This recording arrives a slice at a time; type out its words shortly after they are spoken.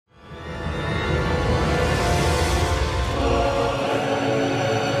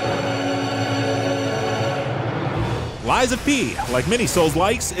Lies of P, like many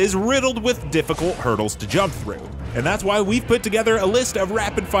Souls-likes, is riddled with difficult hurdles to jump through, and that's why we've put together a list of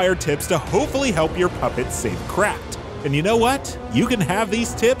rapid-fire tips to hopefully help your puppet save Krat. And you know what? You can have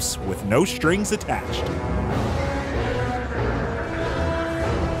these tips with no strings attached.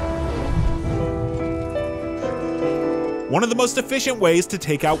 One of the most efficient ways to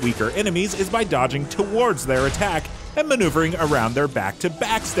take out weaker enemies is by dodging towards their attack and maneuvering around their back to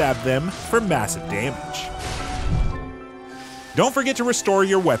backstab them for massive damage. Don't forget to restore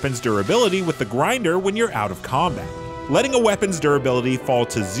your weapon's durability with the grinder when you're out of combat. Letting a weapon's durability fall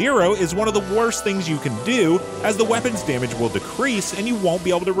to 0 is one of the worst things you can do, as the weapon's damage will decrease and you won't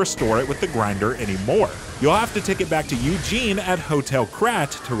be able to restore it with the grinder anymore. You'll have to take it back to Eugene at Hotel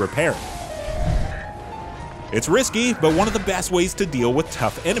Krat to repair it. It's risky, but one of the best ways to deal with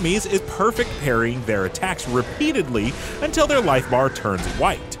tough enemies is perfect parrying their attacks repeatedly until their life bar turns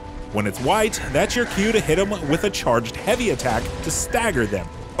white. When it's white, that's your cue to hit them with a charged heavy attack to stagger them,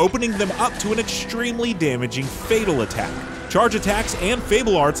 opening them up to an extremely damaging fatal attack. Charge attacks and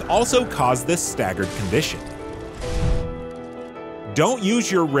Fable Arts also cause this staggered condition. Don't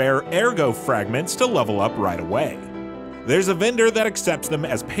use your rare Ergo fragments to level up right away. There's a vendor that accepts them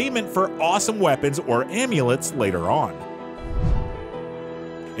as payment for awesome weapons or amulets later on.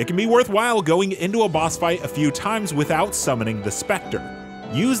 It can be worthwhile going into a boss fight a few times without summoning the Spectre.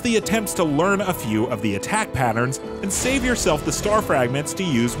 Use the attempts to learn a few of the attack patterns and save yourself the star fragments to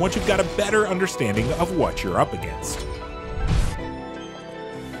use once you've got a better understanding of what you're up against.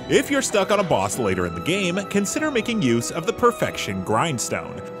 If you're stuck on a boss later in the game, consider making use of the Perfection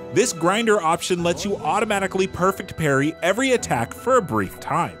Grindstone. This grinder option lets you automatically perfect parry every attack for a brief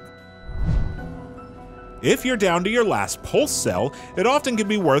time. If you're down to your last pulse cell, it often can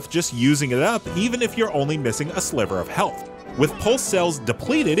be worth just using it up even if you're only missing a sliver of health. With pulse cells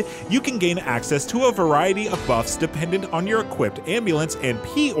depleted, you can gain access to a variety of buffs dependent on your equipped ambulance and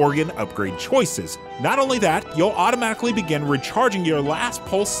P-organ upgrade choices. Not only that, you'll automatically begin recharging your last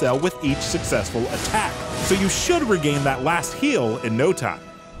pulse cell with each successful attack, so you should regain that last heal in no time.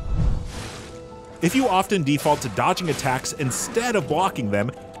 If you often default to dodging attacks instead of blocking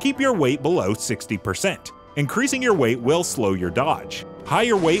them, keep your weight below 60%. Increasing your weight will slow your dodge.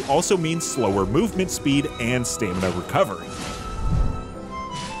 Higher weight also means slower movement speed and stamina recovery.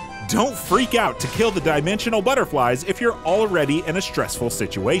 Don't freak out to kill the dimensional butterflies if you're already in a stressful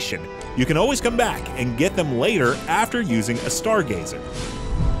situation. You can always come back and get them later after using a stargazer.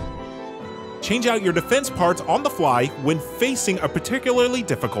 Change out your defense parts on the fly when facing a particularly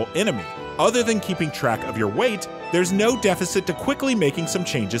difficult enemy. Other than keeping track of your weight, there's no deficit to quickly making some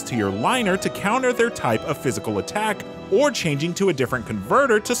changes to your liner to counter their type of physical attack, or changing to a different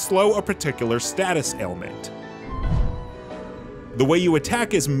converter to slow a particular status ailment. The way you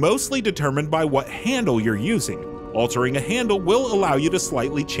attack is mostly determined by what handle you're using. Altering a handle will allow you to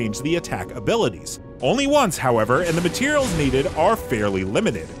slightly change the attack abilities. Only once, however, and the materials needed are fairly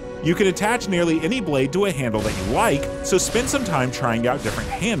limited. You can attach nearly any blade to a handle that you like, so spend some time trying out different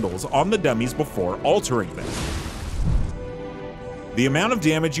handles on the dummies before altering them. The amount of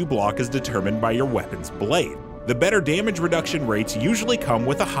damage you block is determined by your weapon's blade. The better damage reduction rates usually come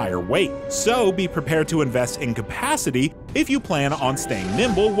with a higher weight, so be prepared to invest in capacity if you plan on staying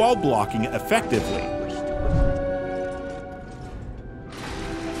nimble while blocking effectively.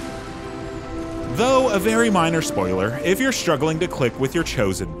 Though a very minor spoiler, if you're struggling to click with your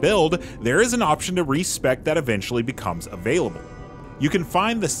chosen build, there is an option to respec that eventually becomes available. You can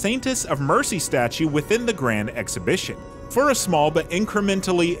find the Saintess of Mercy statue within the Grand Exhibition. For a small but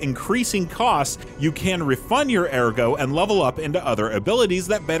incrementally increasing cost, you can refund your Ergo and level up into other abilities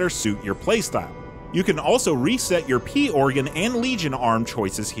that better suit your playstyle. You can also reset your P-organ and Legion arm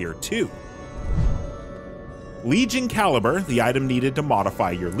choices here too. Legion Caliber, the item needed to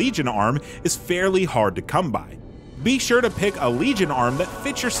modify your Legion arm, is fairly hard to come by. Be sure to pick a Legion arm that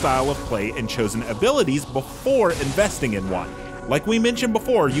fits your style of play and chosen abilities before investing in one. Like we mentioned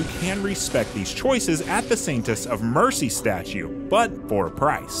before, you can respec these choices at the Saintess of Mercy statue, but for a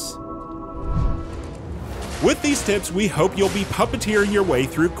price. With these tips, we hope you'll be puppeteering your way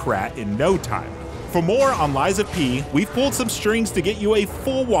through Krat in no time. For more on Lies of P, we've pulled some strings to get you a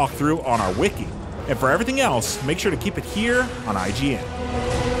full walkthrough on our wiki. And for everything else, make sure to keep it here on IGN.